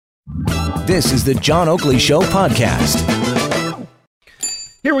This is the John Oakley Show podcast.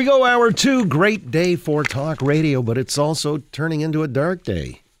 Here we go, hour two. Great day for talk radio, but it's also turning into a dark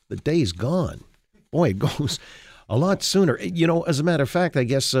day. The day's gone. Boy, it goes a lot sooner. You know, as a matter of fact, I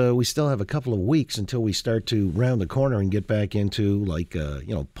guess we still have a couple of weeks until we start to round the corner and get back into,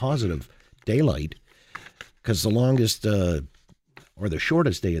 positive daylight. Because the longest or the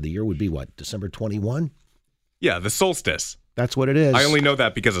shortest day of the year would be what, December 21? Yeah, the solstice. That's what it is. I only know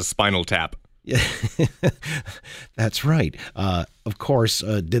that because of Spinal Tap. Yeah, that's right. Of course,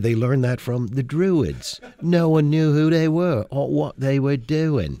 did they learn that from the Druids? No one knew who they were or what they were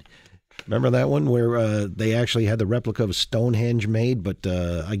doing. Remember that one where they actually had the replica of Stonehenge made, but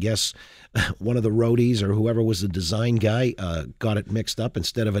I guess one of the roadies or whoever was the design guy got it mixed up.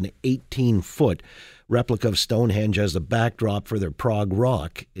 Instead of an 18-foot replica of Stonehenge as the backdrop for their prog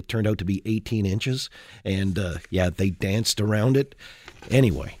rock, it turned out to be 18 inches. And, they danced around it.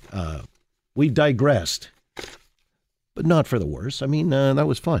 Anyway, we digressed, but not for the worse. I mean, that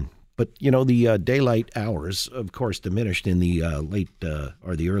was fun. But, you know, the daylight hours, of course, diminished in the late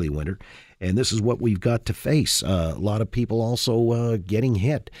or the early winter. And this is what we've got to face. A lot of people also getting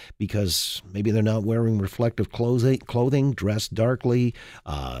hit because maybe they're not wearing reflective clothing, dressed darkly.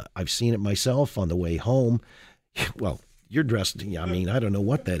 I've seen it myself on the way home. Well, you're dressed, I mean, I don't know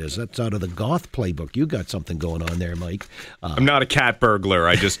what that is. That's out of the goth playbook. You got something going on there, Mike. I'm not a cat burglar.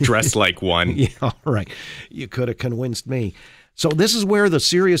 I just dress like one. Yeah, all right. You could have convinced me. So this is where the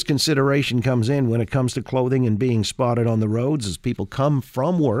serious consideration comes in when it comes to clothing and being spotted on the roads as people come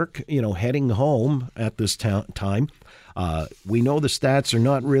from work, heading home at this time. We know the stats are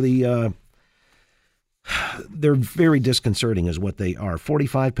not really... they're very disconcerting is what they are.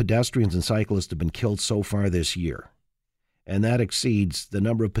 45 pedestrians and cyclists have been killed so far this year. And that exceeds the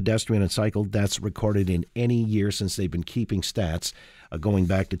number of pedestrian and cycle deaths recorded in any year since they've been keeping stats, going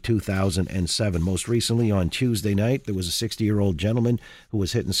back to 2007. Most recently, on Tuesday night, there was a 60-year-old gentleman who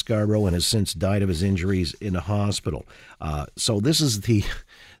was hit in Scarborough and has since died of his injuries in a hospital. So this is the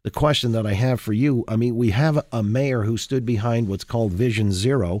question that I have for you. I mean, we have a mayor who stood behind what's called Vision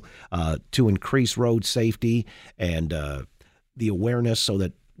Zero to increase road safety and the awareness so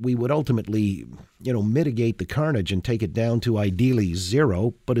that we would ultimately, mitigate the carnage and take it down to ideally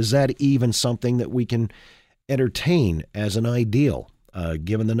zero. But is that even something that we can entertain as an ideal,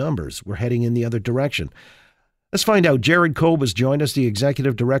 given the numbers? We're heading in the other direction. Let's find out. Jared Kolb has joined us, the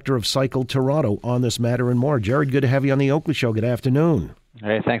Executive Director of Cycle Toronto, on this matter and more. Jared, good to have you on the Oakley Show. Good afternoon.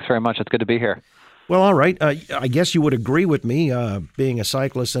 Hey, thanks very much. It's good to be here. Well, all right. I guess you would agree with me, being a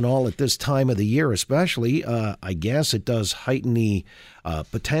cyclist and all at this time of the year especially. I guess it does heighten the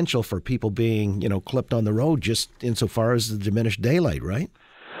potential for people being, clipped on the road just insofar as the diminished daylight, right?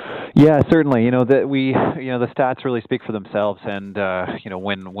 Yeah, certainly. The stats really speak for themselves, and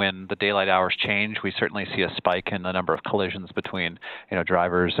when the daylight hours change, we certainly see a spike in the number of collisions between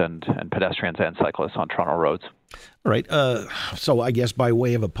drivers and pedestrians and cyclists on Toronto roads. All right. So I guess by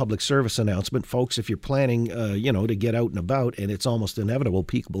way of a public service announcement, folks, if you're planning, to get out and about, and it's almost inevitable,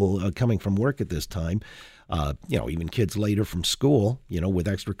 people coming from work at this time, even kids later from school, with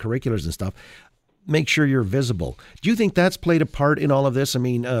extracurriculars and stuff, make sure you're visible. Do you think that's played a part in all of this? I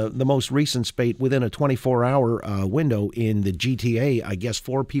mean, the most recent spate within a 24-hour window in the GTA, I guess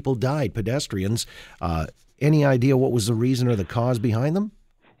 4 people died, pedestrians. Any idea what was the reason or the cause behind them?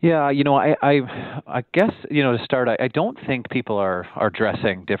 Yeah, I guess, to start, I don't think people are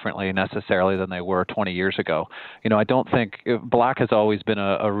dressing differently necessarily than they were 20 years ago. I don't think black has always been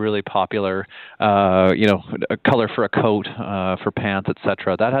a really popular, a color for a coat, for pants,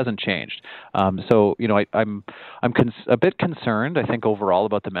 etc. That hasn't changed. I'm a bit concerned, I think, overall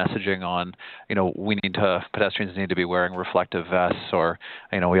about the messaging on, pedestrians need to be wearing reflective vests, or,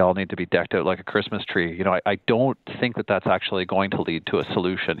 we all need to be decked out like a Christmas tree. I don't think that that's actually going to lead to a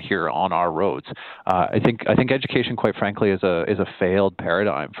solution here on our roads. I think education, quite frankly, is a failed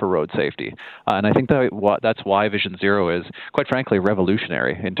paradigm for road safety, and I think that's why Vision Zero is, quite frankly,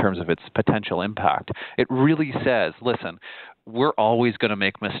 revolutionary in terms of its potential impact. It really says, listen, we're always going to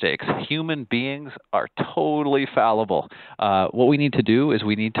make mistakes. Human beings are totally fallible. What we need to do is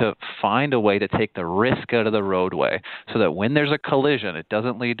we need to find a way to take the risk out of the roadway so that when there's a collision, it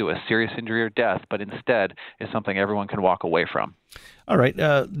doesn't lead to a serious injury or death, but instead is something everyone can walk away from. All right.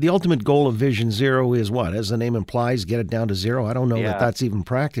 The ultimate goal of Vision Zero is what? As the name implies, get it down to zero. I don't know that that's even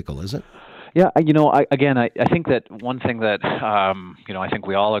practical, is it? Yeah, I think that one thing that I think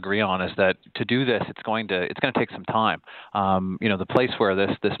we all agree on is that to do this, it's going to take some time. The place where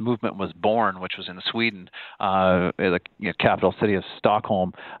this movement was born, which was in Sweden, the capital city of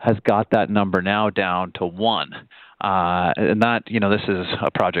Stockholm, has got that number now down to 1. And that, this is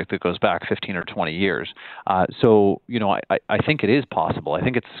a project that goes back 15 or 20 years. So, I think it is possible. I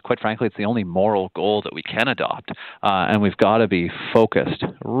think quite frankly, it's the only moral goal that we can adopt. And we've got to be focused,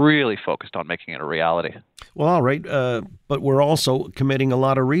 really focused on making it a reality. Well, all right, but we're also committing a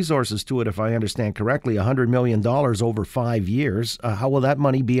lot of resources to it, if I understand correctly, $100 million over 5 years. How will that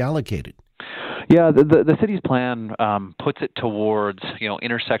money be allocated? Yeah, the city's plan puts it towards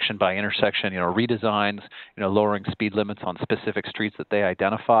intersection by intersection, redesigns, lowering speed limits on specific streets that they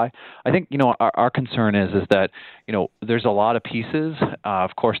identify. I think our concern is that there's a lot of pieces,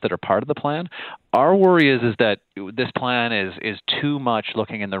 of course, that are part of the plan. Our worry is that this plan is too much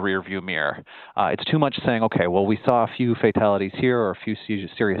looking in the rearview mirror. It's too much saying, okay, well, we saw a few fatalities here or a few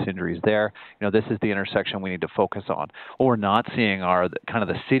serious injuries there. This is the intersection we need to focus on. What we're not seeing are kind of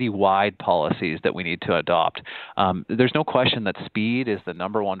the citywide policies that we need to adopt. There's no question that speed is the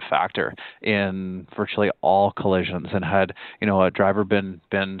number one factor in virtually all collisions. And had a driver been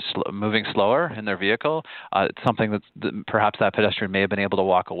moving slower in their vehicle, it's something that perhaps that pedestrian may have been able to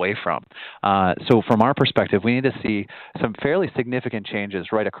walk away from. So from our perspective, we need to see some fairly significant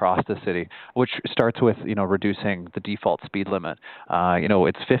changes right across the city, which starts with, reducing the default speed limit.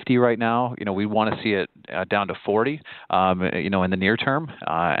 It's 50 right now. We want to see it down to 40, in the near term,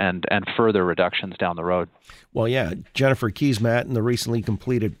 and further reductions down the road. Well, yeah, Jennifer Keesmaat in the recently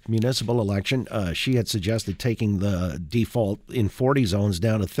completed municipal election, she had suggested taking the default in 40 zones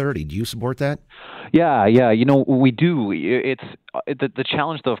down to 30. Do you support that? Yeah, we do. It's the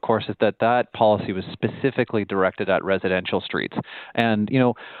challenge, though, of course, is that policy was specifically directed at residential streets. And,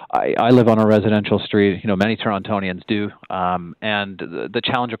 I live on a residential street, many Torontonians do. And the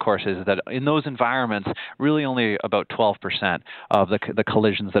challenge, of course, is that in those environments, really only about 12% of the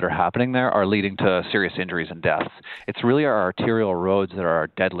collisions that are happening there are leading to serious injuries and deaths. It's really our arterial roads that are our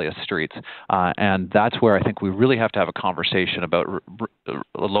deadliest streets. And that's where I think we really have to have a conversation about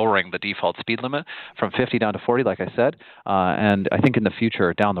lowering the default speed limit from 50 down to 40, like I said. And I think in the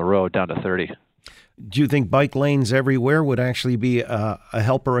future, down the road, down to 30. Do you think bike lanes everywhere would actually be a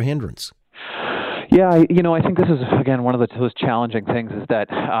help or a hindrance? Yeah, I think this is, again, one of those challenging things is that,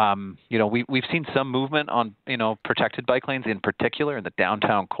 we've seen some movement on, protected bike lanes in particular in the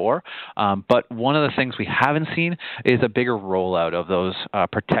downtown core. But one of the things we haven't seen is a bigger rollout of those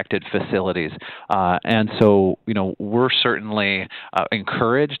protected facilities. And so, we're certainly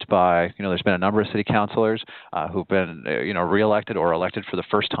encouraged by, there's been a number of city councilors who've been, reelected or elected for the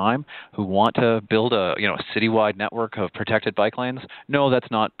first time who want to build a citywide network of protected bike lanes. No, that's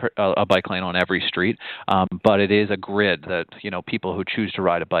not a bike lane on every street. But it is a grid that people who choose to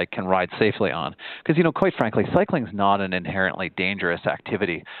ride a bike can ride safely on. Because quite frankly, cycling is not an inherently dangerous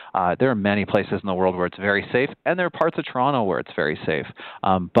activity. There are many places in the world where it's very safe, and there are parts of Toronto where it's very safe.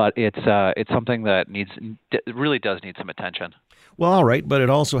 But it's something that really does need some attention. Well, all right, but it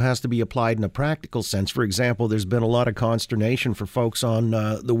also has to be applied in a practical sense. For example, there's been a lot of consternation for folks on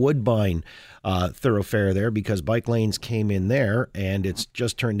the Woodbine thoroughfare there because bike lanes came in there and it's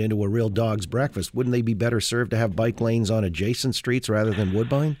just turned into a real dog's breakfast. Wouldn't they be better served to have bike lanes on adjacent streets rather than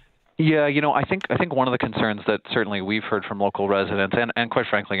Woodbine? Yeah, I think one of the concerns that certainly we've heard from local residents and quite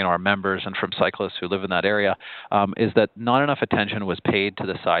frankly, our members and from cyclists who live in that area, is that not enough attention was paid to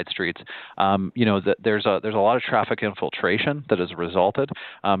the side streets. That there's a lot of traffic infiltration that has resulted,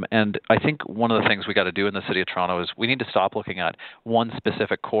 and I think one of the things we got to do in the city of Toronto is we need to stop looking at one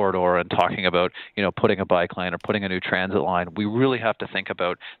specific corridor and talking about putting a bike lane or putting a new transit line. We really have to think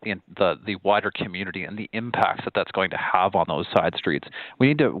about the wider community and the impacts that that's going to have on those side streets. We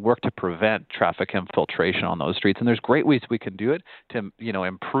need to work to prevent traffic infiltration on those streets, and there's great ways we can do it to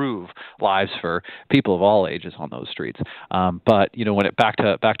improve lives for people of all ages on those streets. But when back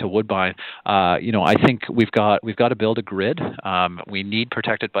to Woodbine, I think we've got to build a grid. We need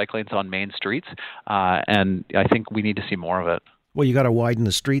protected bike lanes on main streets, and I think we need to see more of it. Well, you got to widen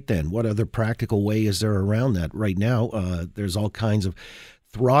the street then. What other practical way is there around that? Right now, there's all kinds of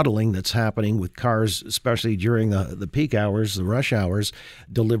throttling that's happening with cars, especially during the peak hours, the rush hours.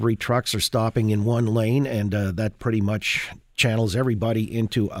 Delivery trucks are stopping in one lane, and that pretty much channels everybody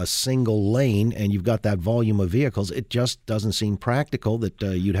into a single lane, and you've got that volume of vehicles. It just doesn't seem practical that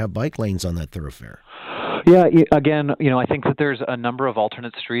you'd have bike lanes on that thoroughfare. Yeah, again, I think that there's a number of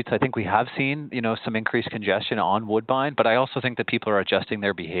alternate streets. I think we have seen, some increased congestion on Woodbine, but I also think that people are adjusting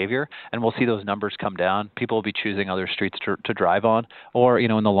their behavior, and we'll see those numbers come down. People will be choosing other streets to drive on, or,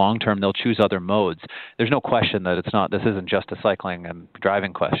 in the long term, they'll choose other modes. There's no question that this isn't just a cycling and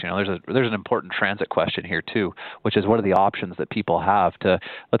driving question. There's an important transit question here too, which is what are the options that people have to,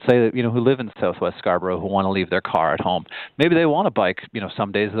 let's say, that, who live in Southwest Scarborough who want to leave their car at home. Maybe they want a bike,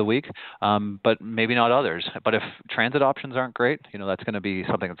 some days of the week, but maybe not others. others. But if transit options aren't great, that's going to be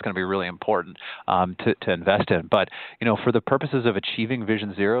something that's going to be really important to invest in. But, for the purposes of achieving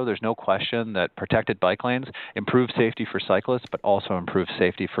Vision Zero, there's no question that protected bike lanes improve safety for cyclists, but also improve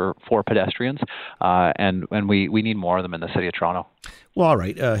safety for pedestrians. And we need more of them in the city of Toronto. Well, all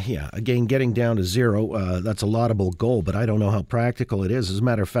right. Again, getting down to zero, that's a laudable goal, but I don't know how practical it is. As a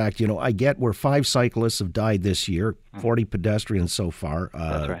matter of fact, I get where 5 cyclists have died this year, 40 pedestrians so far.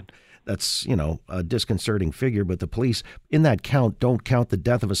 That's right. That's, a disconcerting figure, but the police in that count don't count the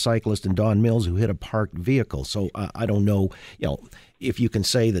death of a cyclist in Don Mills who hit a parked vehicle. So I don't know, if you can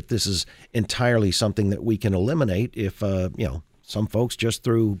say that this is entirely something that we can eliminate if, some folks just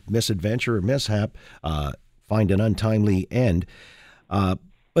through misadventure or mishap find an untimely end.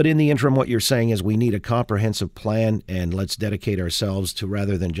 But in the interim, what you're saying is we need a comprehensive plan, and let's dedicate ourselves to,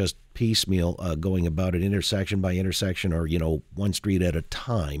 rather than just piecemeal going about it intersection by intersection or, one street at a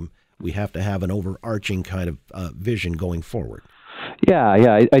time, we have to have an overarching kind of vision going forward. Yeah,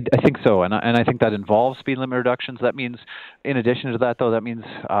 I think so, and I think that involves speed limit reductions. That means, in addition to that, though, that means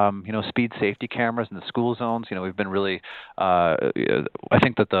speed safety cameras in the school zones. We've been really, I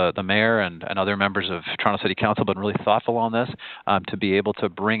think that the mayor and other members of Toronto City Council have been really thoughtful on this to be able to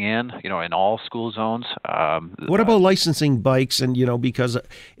bring in, in all school zones. What about licensing bikes? And because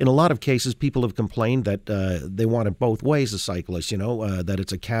in a lot of cases, people have complained that they want it both ways. As cyclists, that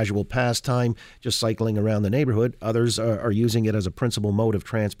it's a casual pastime, just cycling around the neighborhood. Others are using it as a principal mode of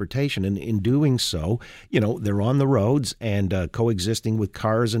transportation, and in doing so, they're on the roads and coexisting with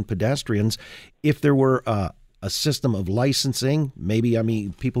cars and pedestrians. If there were a system of licensing, maybe,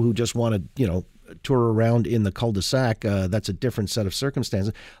 people who just want to, tour around in the cul-de-sac, that's a different set of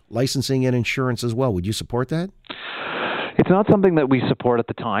circumstances. Licensing and insurance as well. Would you support that? It's not something that we support at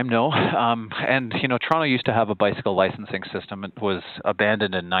the time, no. And, Toronto used to have a bicycle licensing system. It was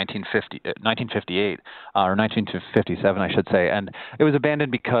abandoned in 1958, or 1957, I should say. And it was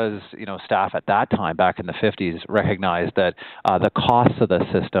abandoned because, staff at that time, back in the 50s, recognized that the costs of the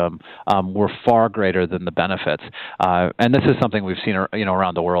system were far greater than the benefits. And this is something we've seen,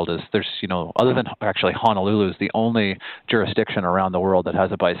 around the world. Is there's, other than actually Honolulu is the only jurisdiction around the world that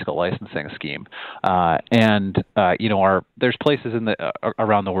has a bicycle licensing scheme. There's places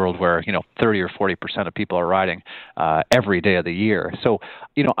around the world where 30 or 40% of people are riding every day of the year. So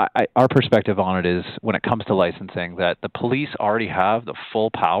our perspective on it is, when it comes to licensing, that the police already have the full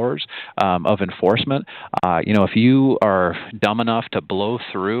powers of enforcement. If you are dumb enough to blow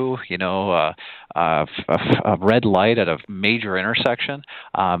through a red light at a major intersection,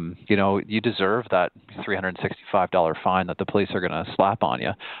 you deserve that $365 fine that the police are going to slap on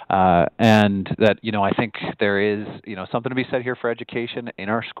you. And that, I think there is, something to be said here for education in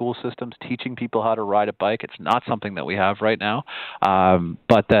our school systems, teaching people how to ride a bike. It's not something that we have right now,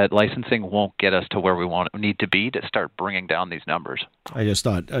 but that licensing won't get us to where we need to be to start bringing down these numbers. I just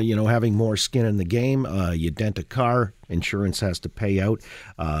thought, having more skin in the game, you dent a car, insurance has to pay out.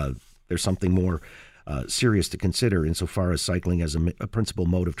 There's something more serious to consider insofar as cycling as a principal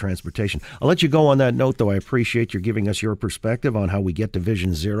mode of transportation. I'll let you go on that note, though. I appreciate you giving us your perspective on how we get to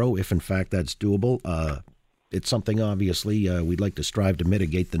Vision Zero, if in fact that's doable. It's something, obviously, we'd like to strive to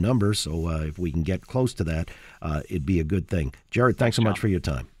mitigate the numbers, so if we can get close to that, it'd be a good thing. Jared, thanks so much for your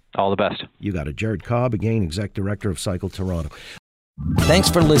time. All the best. You got it. Jared Kolb, again, Exec Director of Cycle Toronto. Thanks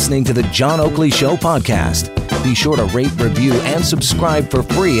for listening to the John Oakley Show podcast. Be sure to rate, review, and subscribe for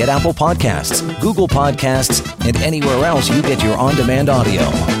free at Apple Podcasts, Google Podcasts, and anywhere else you get your on-demand audio.